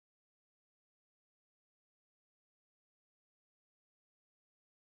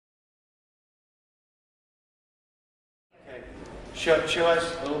Show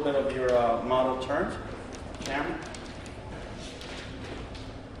us a little bit of your model turns, camera.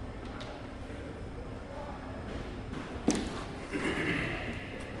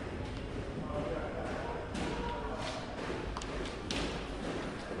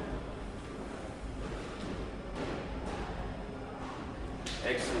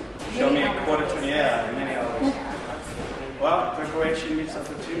 Excellent. Show me a quarter turn. Yeah, many hours. Well, preparation meets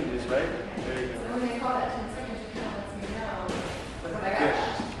opportunities, right? There you go. When they call that 10 seconds, it kind of lets me know what I got.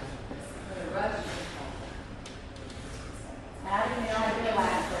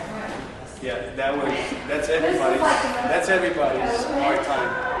 Yeah, that's everybody's hard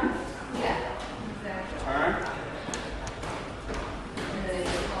time. Yeah, exactly. Turn.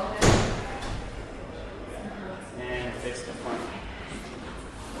 And face the front.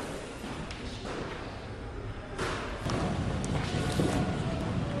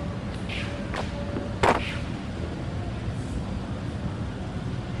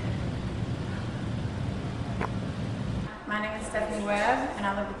 My name is Stephanie Webb, and I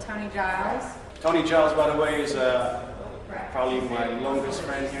live with Tony Giles. Tony Giles, by the way, is probably my longest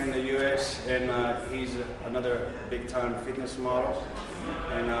friend here in the U.S., and he's another big-time fitness model.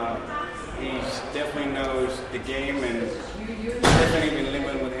 And he definitely knows the game, and definitely been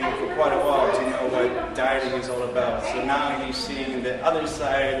living with him for quite a while to know what dieting is all about. So now he's seeing the other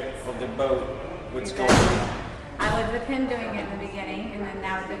side of the boat, what's going on. I lived with him doing it in the beginning, and then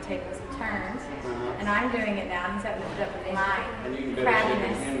now we're going to take some turns. And I'm doing it now. He's having to put up with my And you in better shape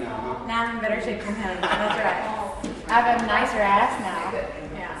than crabbiness. him now, huh? Now I'm in better shape than him. That's right. I have a nicer ass now.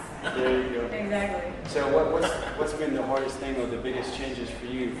 Yeah. There you go. Exactly. So what's been the hardest thing or the biggest changes for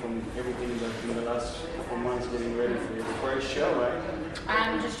you from everything that in the last couple months getting ready for your first show, right?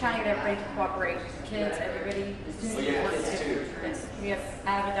 I'm just trying to get everybody to cooperate. Kids, everybody. Well, you have kids too. Yes. I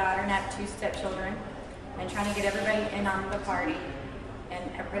have a daughter and I have 2 stepchildren. And trying to get everybody in on the party. And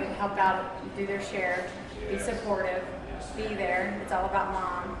everybody to help out, do their share, be supportive, be there. It's all about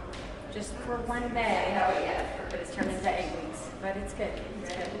mom. Just for one day, but it's turned into 8 weeks. But it's good.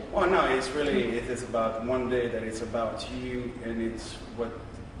 It's good. Well, no, it is about one day that it's about you, and it's what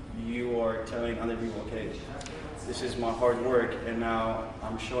you are telling other people, okay, this is my hard work, and now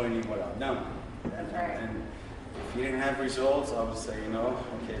I'm showing you what I've done. That's right. And if you didn't have results, I would say,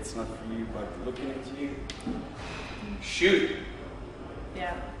 okay, it's not for you, but looking at you, shoot.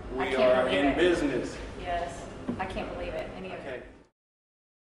 Yeah. We are in business. Yes. I can't believe it. Any of it. Okay.